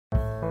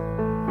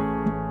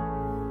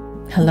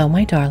Hello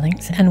my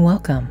darlings and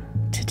welcome.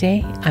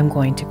 Today I'm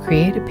going to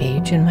create a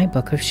page in my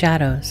Book of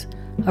Shadows,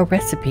 a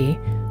recipe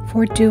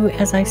for Do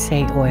As I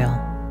Say oil.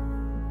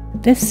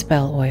 This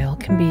spell oil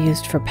can be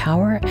used for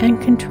power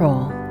and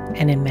control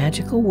and in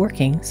magical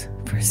workings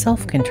for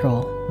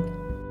self-control.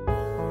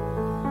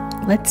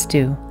 Let's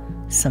do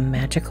some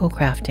magical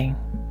crafting.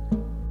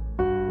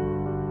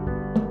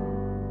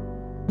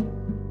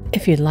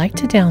 If you'd like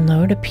to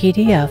download a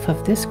PDF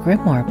of this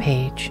grimoire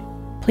page,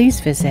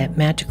 please visit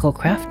Magical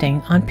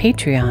Crafting on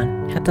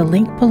Patreon at the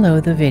link below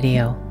the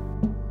video.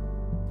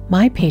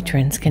 My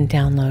patrons can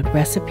download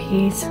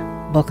recipes,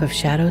 Book of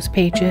Shadows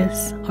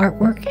pages,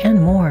 artwork,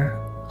 and more,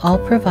 all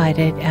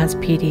provided as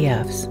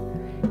PDFs,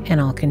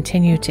 and I'll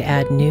continue to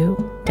add new,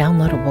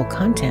 downloadable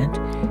content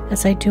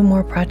as I do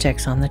more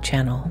projects on the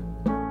channel.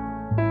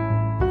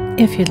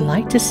 If you'd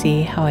like to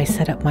see how I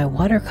set up my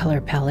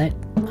watercolor palette,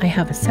 I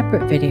have a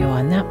separate video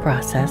on that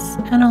process,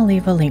 and I'll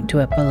leave a link to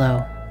it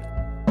below.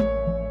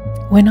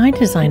 When I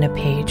design a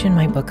page in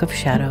my Book of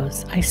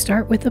Shadows, I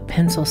start with a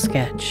pencil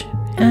sketch,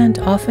 and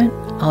often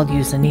I'll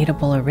use a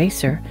kneadable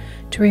eraser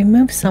to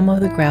remove some of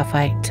the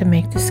graphite to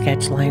make the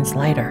sketch lines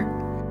lighter.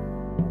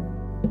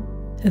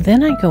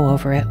 Then I go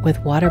over it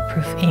with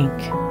waterproof ink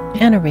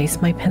and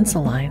erase my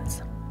pencil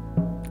lines.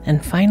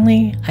 And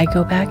finally, I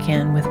go back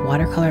in with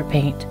watercolor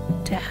paint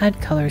to add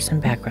colors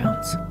and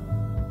backgrounds.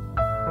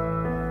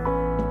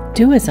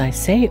 Do As I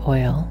Say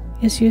oil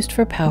is used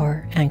for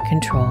power and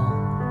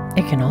control.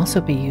 It can also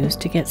be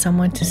used to get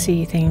someone to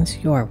see things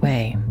your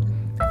way,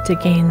 to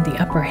gain the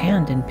upper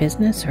hand in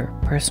business or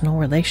personal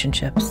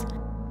relationships.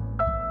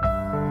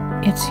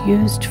 It's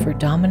used for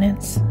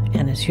dominance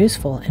and is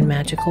useful in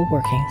magical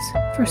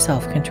workings for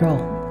self-control.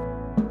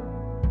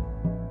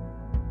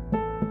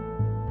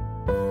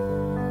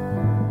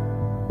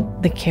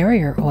 The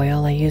carrier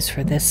oil I use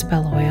for this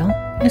spell oil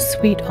is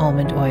sweet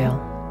almond oil.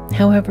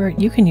 However,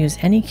 you can use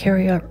any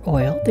carrier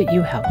oil that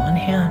you have on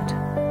hand.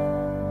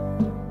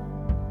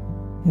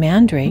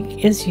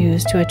 Mandrake is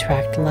used to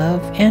attract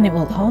love, and it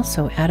will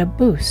also add a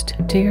boost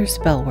to your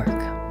spell work.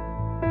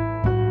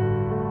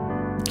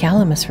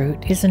 Calamus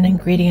root is an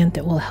ingredient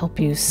that will help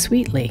you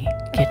sweetly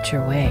get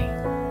your way.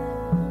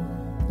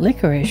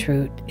 Licorice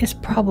root is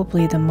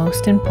probably the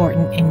most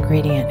important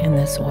ingredient in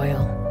this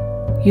oil.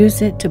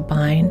 Use it to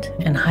bind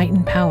and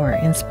heighten power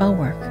in spell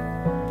work.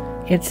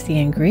 It's the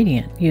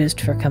ingredient used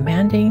for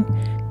commanding,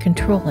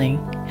 controlling,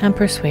 and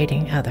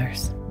persuading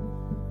others.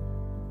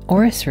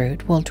 Orris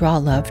root will draw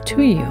love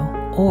to you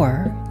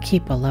or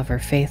keep a lover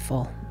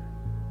faithful.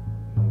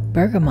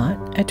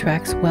 Bergamot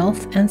attracts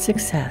wealth and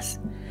success.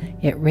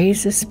 It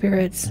raises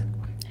spirits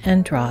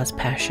and draws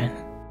passion.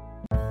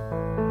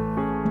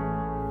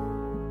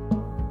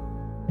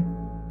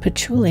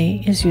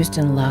 Patchouli is used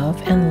in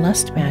love and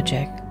lust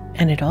magic,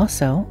 and it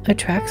also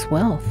attracts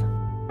wealth.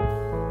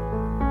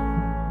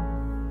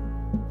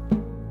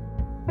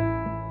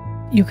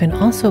 You can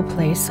also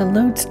place a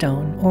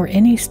lodestone or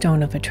any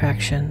stone of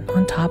attraction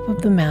on top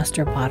of the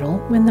master bottle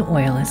when the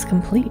oil is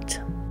complete.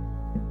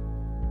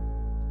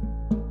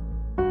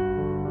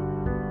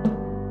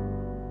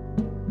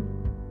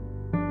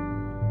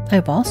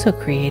 I've also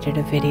created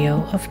a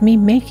video of me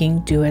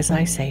making Do As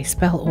I Say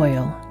spell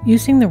oil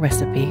using the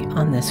recipe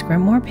on this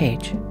grimoire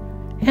page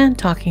and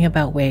talking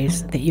about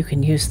ways that you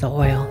can use the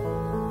oil.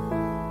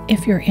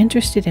 If you're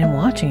interested in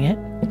watching it,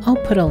 I'll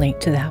put a link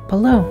to that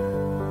below.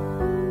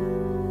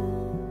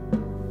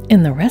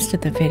 In the rest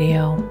of the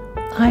video,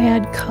 I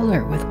add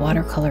color with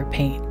watercolor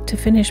paint to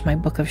finish my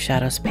Book of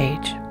Shadows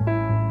page.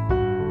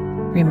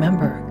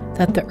 Remember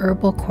that the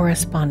herbal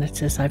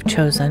correspondences I've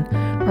chosen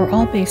are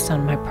all based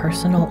on my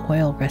personal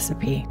oil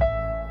recipe.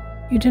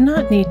 You do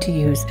not need to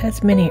use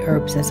as many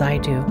herbs as I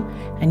do,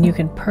 and you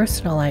can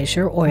personalize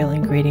your oil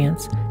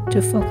ingredients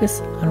to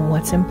focus on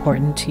what's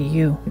important to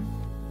you.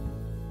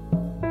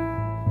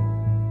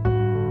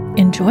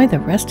 Enjoy the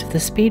rest of the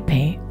speed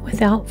paint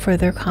without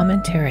further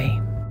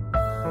commentary.